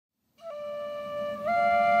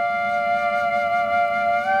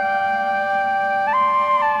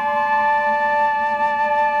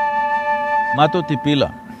Mato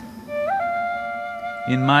Tipila,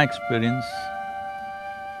 in my experience,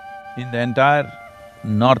 in the entire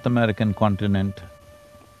North American continent,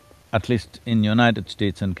 at least in United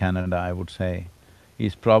States and Canada, I would say,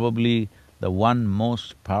 is probably the one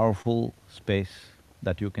most powerful space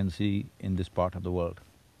that you can see in this part of the world.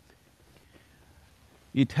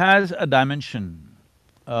 It has a dimension.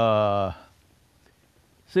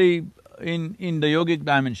 See, in the yogic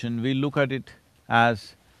dimension, we look at it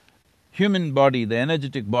as human body, the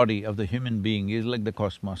energetic body of the human being is like the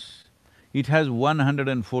cosmos. It has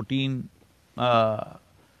 114,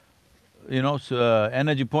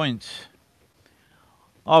 energy points.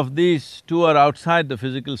 Of these, 2 are outside the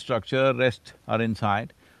physical structure, rest are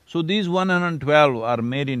inside. So these 112 are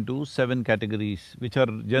made into 7 categories, which are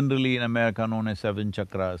generally in America known as 7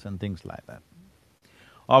 chakras and things like that.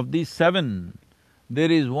 Of these 7,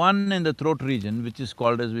 there is one in the throat region which is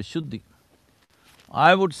called as Vishuddhi.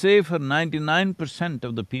 I would say for 99%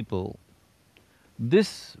 of the people,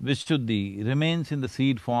 this Vishuddhi remains in the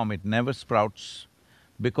seed form, it never sprouts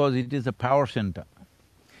because it is a power center.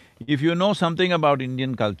 If you know something about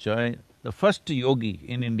Indian culture, the first yogi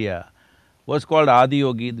in India was called Adi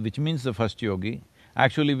Yogi, which means the first yogi.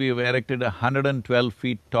 Actually, we have erected a 112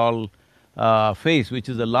 feet tall face, which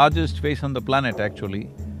is the largest face on the planet actually.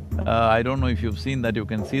 I don't know if you've seen that, you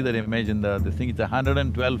can see that image in this thing, it's a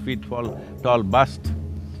 112 feet tall bust.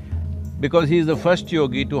 Because he is the first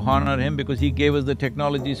yogi, to honor him, because he gave us the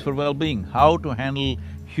technologies for well-being, how to handle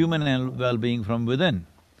human well-being from within.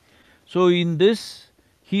 So in this,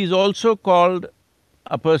 he is also called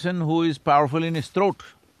a person who is powerful in his throat.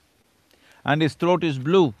 And his throat is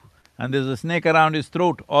blue, and there's a snake around his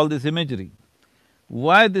throat, all this imagery.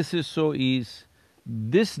 Why this is so is,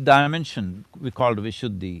 this dimension we called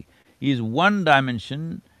Vishuddhi is one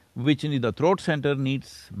dimension which in the throat center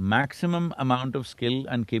needs maximum amount of skill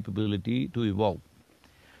and capability to evolve.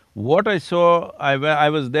 What I saw, I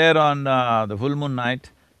was there on the full moon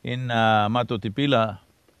night in Mato Tipila.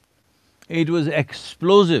 It was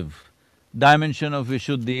explosive dimension of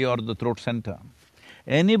Vishuddhi or the throat center.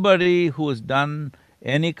 Anybody who has done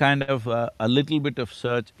any kind of a little bit of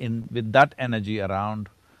search with that energy around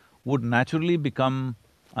would naturally become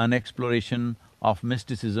an exploration of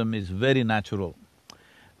mysticism is very natural.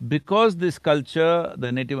 Because this culture,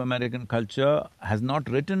 the Native American culture, has not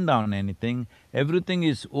written down anything, everything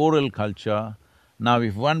is oral culture. Now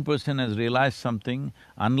if one person has realized something,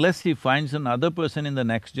 unless he finds another person in the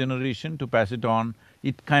next generation to pass it on,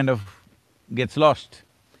 it kind of gets lost.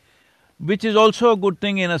 Which is also a good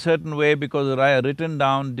thing in a certain way, because written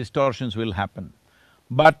down distortions will happen.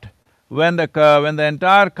 But when the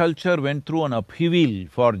entire culture went through an upheaval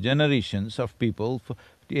for generations of people,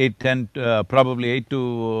 probably 8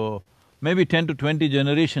 to… maybe 10 to 20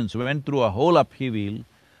 generations went through a whole upheaval,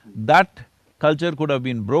 that culture could have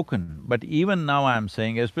been broken. But even now I'm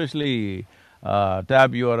saying, especially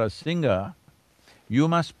Tab, you are a singer, you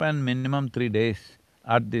must spend minimum 3 days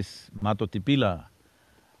at this Mato Tipila,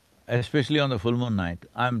 especially on the full moon night.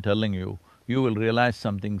 I'm telling you, you will realize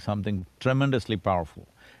something tremendously powerful.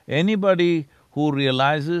 Anybody who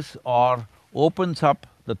realizes or opens up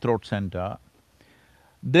the throat center,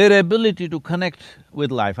 their ability to connect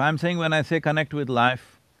with life, I'm saying when I say connect with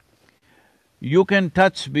life, you can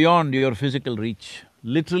touch beyond your physical reach,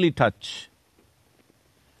 literally touch.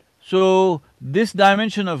 So, this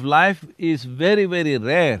dimension of life is very, very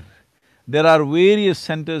rare. There are various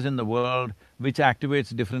centers in the world which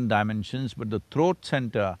activates different dimensions, but the throat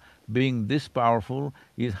center being this powerful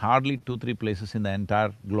is hardly 2-3 places in the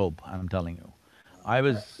entire globe, I'm telling you. I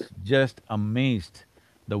was just amazed.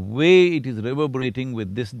 The way it is reverberating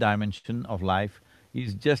with this dimension of life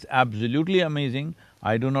is just absolutely amazing.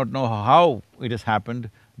 I do not know how it has happened.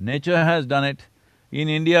 Nature has done it. In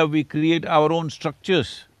India, we create our own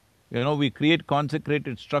structures. We create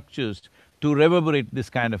consecrated structures to reverberate this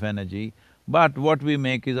kind of energy, but what we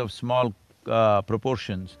make is of small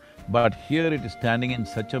proportions. But here it is standing in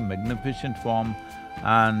such a magnificent form,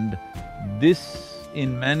 and this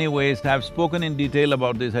in many ways, I've spoken in detail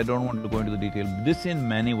about this, I don't want to go into the detail. This in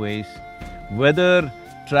many ways, whether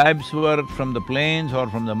tribes were from the plains or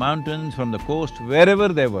from the mountains, from the coast, wherever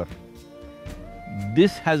they were,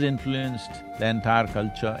 this has influenced the entire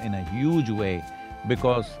culture in a huge way,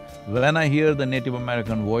 because when I hear the Native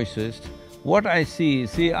American voices, what I see,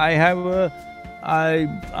 I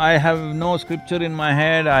have no scripture in my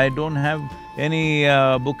head, I don't have any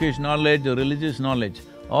bookish knowledge or religious knowledge.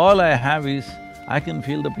 All I have is, I can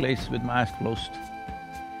feel the place with my eyes closed.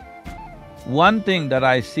 One thing that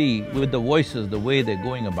I see with the voices, the way they're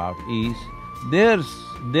going about is,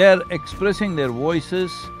 they're expressing their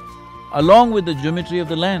voices along with the geometry of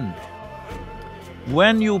the land.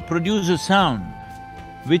 When you produce a sound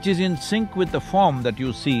which is in sync with the form that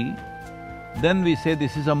you see, then we say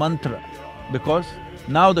this is a mantra, because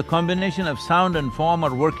now the combination of sound and form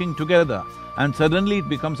are working together and suddenly it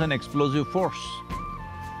becomes an explosive force.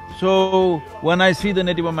 So, when I see the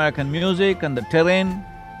Native American music and the terrain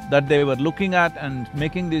that they were looking at and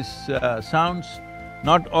making these sounds,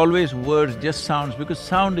 not always words, just sounds, because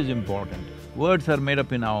sound is important. Words are made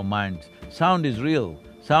up in our minds. Sound is real,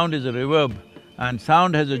 sound is a reverb, and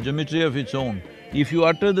sound has a geometry of its own. If you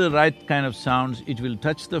utter the right kind of sounds, it will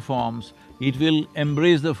touch the forms, it will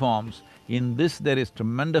embrace the forms. In this there is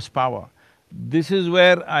tremendous power. This is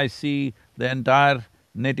where I see the entire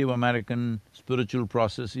Native American spiritual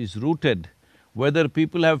process is rooted. Whether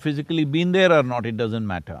people have physically been there or not, it doesn't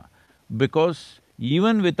matter. Because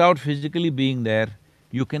even without physically being there,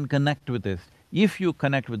 you can connect with it. If you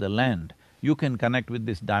connect with the land, you can connect with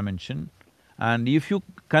this dimension. And if you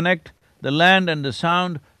connect the land and the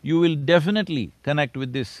sound, you will definitely connect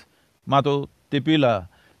with this Mato Tipila,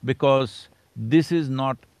 because this is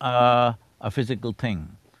not a physical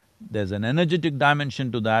thing. There's an energetic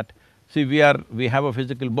dimension to that. See, we have a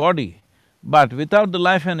physical body, but without the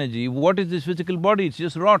life energy, what is this physical body? It's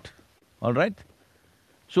just rot, all right?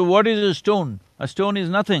 So what is a stone? A stone is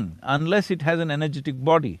nothing unless it has an energetic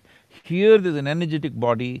body. Here there's an energetic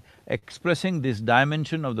body expressing this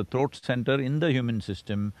dimension of the throat center in the human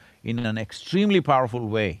system in an extremely powerful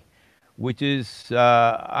way, which is…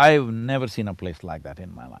 I've never seen a place like that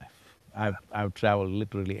in my life. I've traveled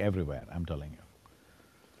literally everywhere, I'm telling you.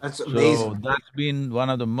 That's amazing. So that's been one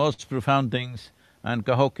of the most profound things, and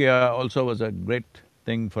Cahokia also was a great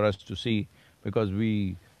thing for us to see, because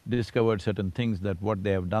we discovered certain things that what they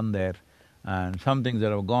have done there, and some things that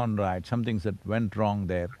have gone right, some things that went wrong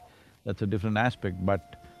there. That's a different aspect,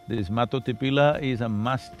 but this Mato Tipila is a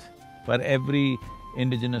must for every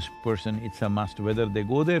indigenous person. It's a must, whether they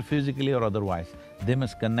go there physically or otherwise, they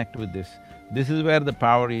must connect with this. This is where the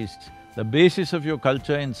power is. The basis of your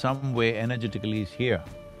culture in some way energetically is here.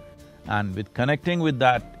 And with connecting with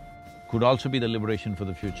that could also be the liberation for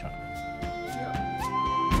the future.